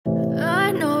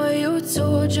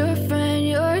told your friend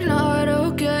you're not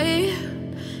okay?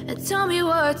 And tell me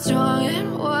what's wrong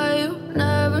and why you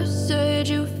never said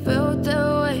you felt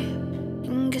that way.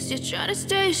 And guess you're trying to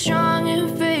stay strong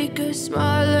and fake a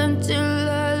smile until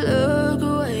I look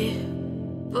away.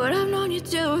 But I've known you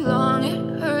too long,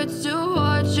 it hurts to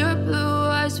watch your blue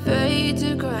eyes fade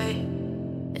to gray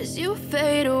as you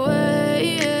fade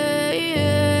away,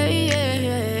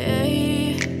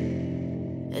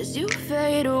 as you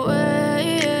fade away.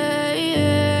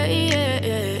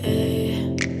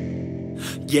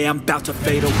 Yeah, I'm about to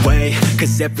fade away,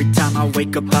 cause every time I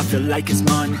wake up I feel like it's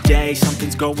Monday.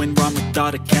 Something's going wrong with all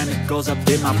the chemicals up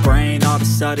in my brain. All of a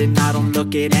sudden I don't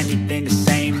look at anything the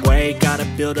same way. Got a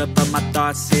build up of my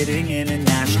thoughts sitting in an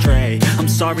ashtray. I'm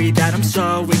sorry that I'm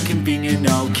so inconvenient,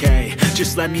 okay?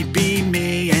 Just let me be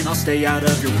me and I'll stay out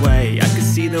of your way. I can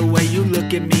see the way you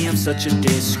look at me, I'm such a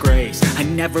disgrace. I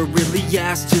never really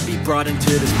asked to be brought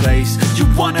into this place. You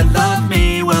wanna love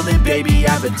me? Well then baby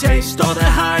have a taste. All the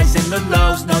highs and the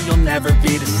lows, no, you'll never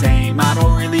be the same. I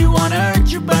don't really wanna hurt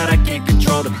you, but I can't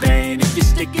control the pain. If you're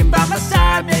sticking by my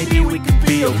side, maybe we could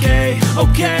be okay.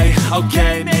 Okay,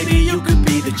 okay, maybe you could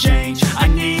be the change I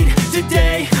need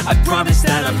today. I promise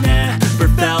that I've never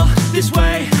felt this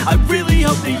way. I really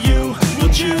hope that you will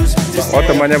choose to stay. Oh,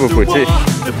 temannya Bu Puji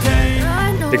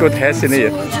ikut hash ini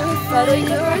ya?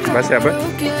 Mas siapa?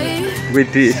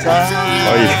 Widi.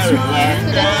 Oh iya,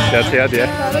 sehat-sehat ya.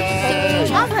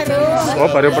 Oh,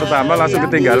 baru pertama langsung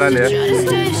ketinggalan ya.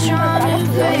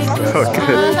 Oke.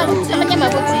 Temannya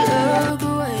Mbak Puji.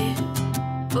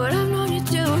 But I've known you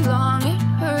too long, it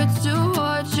hurts to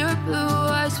watch your blue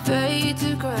eyes fade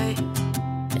to gray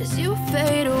as you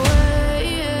fade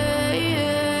away,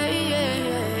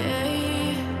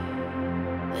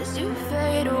 as you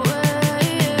fade away,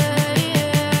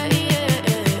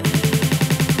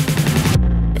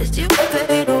 as you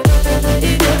fade away.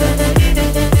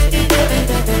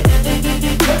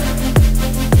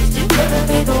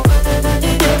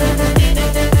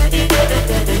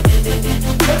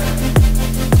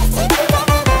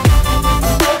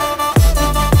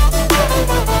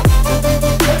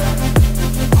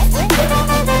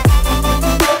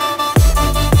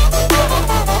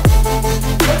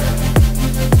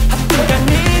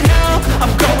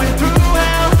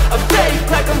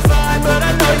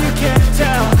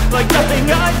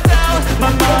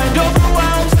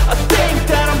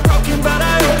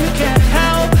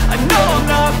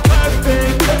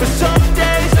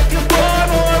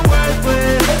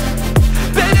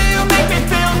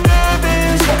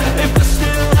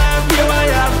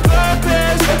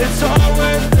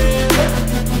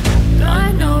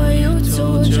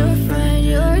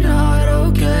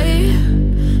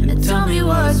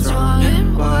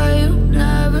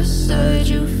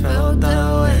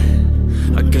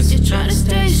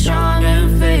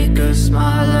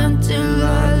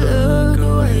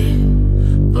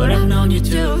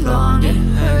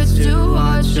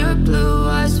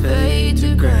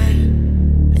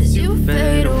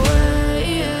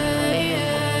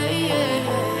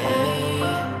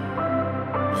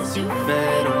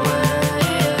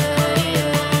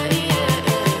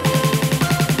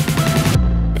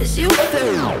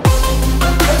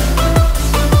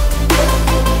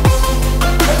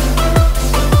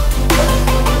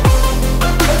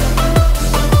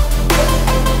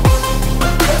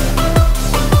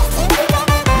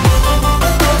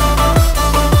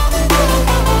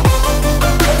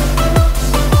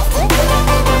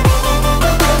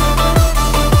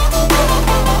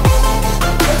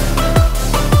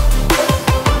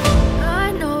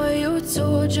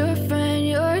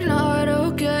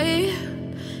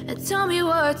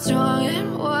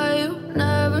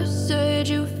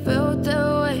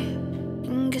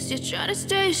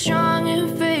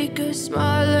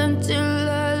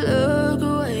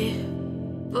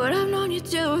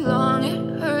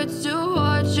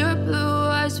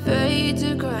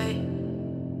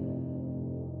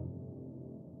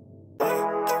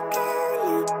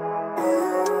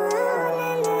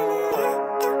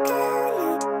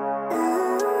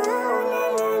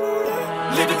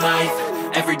 Living life,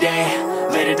 every day,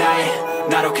 late at night,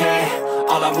 not okay.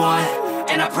 All I want,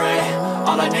 and I pray,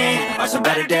 all I need are some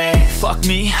better days. Fuck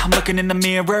me, I'm looking in the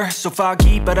mirror, so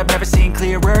foggy, but I've never seen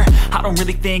clearer. I don't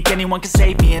really think anyone can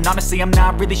save me, and honestly I'm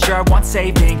not really sure I want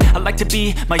saving. I like to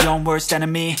be my own worst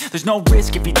enemy. There's no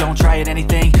risk if you don't try at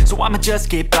anything, so I'ma just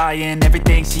keep buying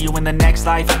everything. See you in the next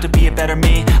life, have to be a better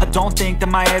me. I don't think that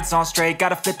my head's on straight,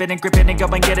 gotta flip it and grip it and go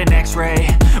and get an x-ray.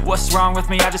 What's wrong with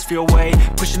me? I just feel weight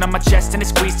pushing on my chest and it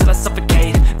squeezes till I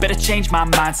suffocate. Better change my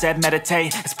mindset,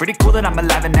 meditate. It's pretty cool that I'm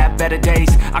alive and have better days.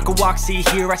 I could walk, see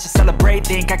be here, I should celebrate.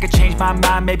 Think I could change my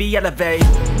mind, maybe elevate.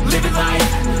 Living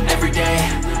life, every day,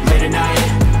 late at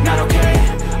night, not okay.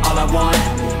 All I want,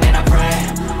 and I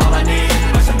pray, all I need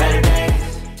are some better days.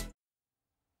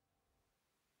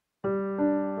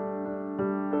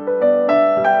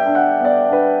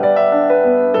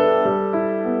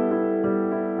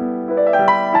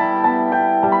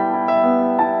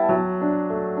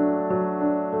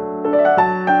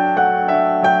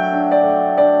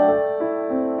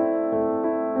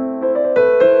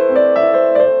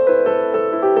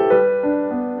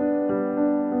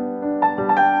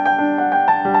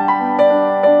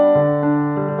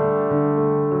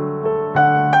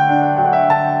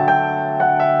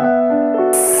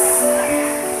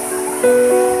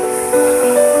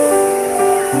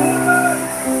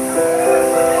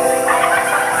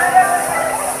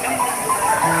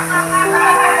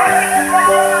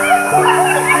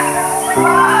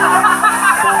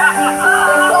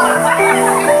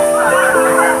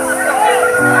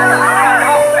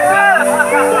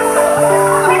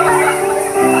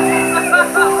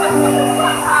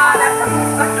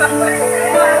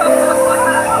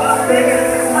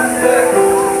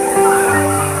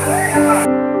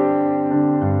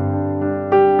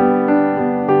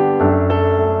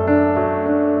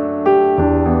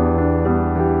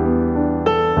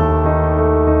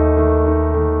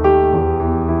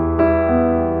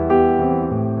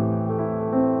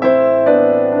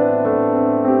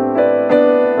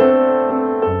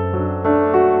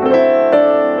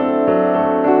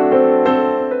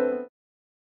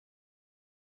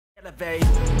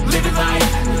 Living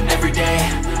life, every day,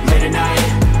 late at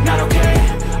night, not okay.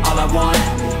 All I want,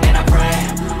 and I pray,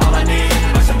 all I need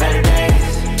are some better days.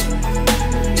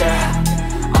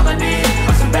 Yeah, all I need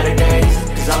are some better days.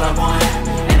 Cause all I want,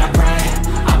 and I pray,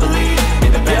 I believe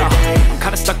in the better days. I'm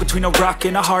kinda stuck between a rock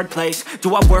and a hard place.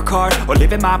 Do I work hard or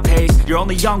live at my pace? You're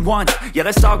only young once, yeah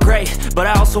that's all great, but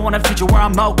I also want a future where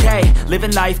I'm okay.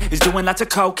 Living life is doing lots of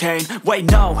cocaine. Wait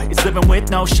no, it's living with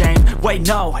no shame. Wait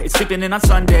no, it's sleeping in on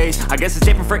Sundays. I guess it's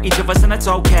different for each of us and that's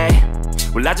okay.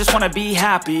 Well I just wanna be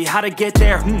happy, how to get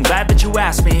there? Glad that you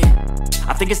asked me.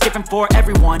 I think it's different for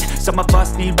everyone. Some of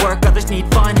us need work, others need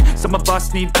fun. Some of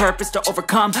us need purpose to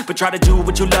overcome. But try to do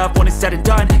what you love when it's said and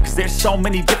done. Cause there's so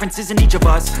many differences in each of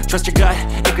us. Trust your gut,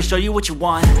 it can show you what you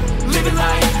want. Living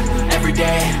life, every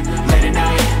day, late at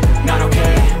night, not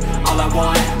okay. All I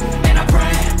want, and I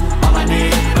pray, all I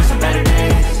need are some better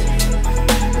days.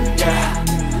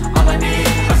 Yeah, all I need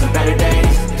are some better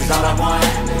days. Cause all I want,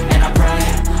 and I pray,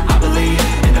 I believe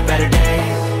in the better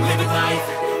days. Living life,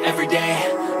 every day,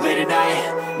 late at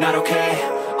night, not okay.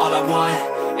 All I want,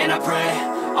 and I pray,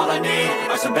 all I need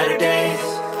are some better days.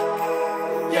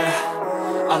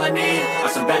 Yeah, all I need are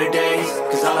some better days.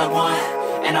 Cause all I want,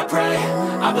 and I pray,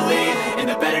 I believe in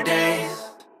the better days.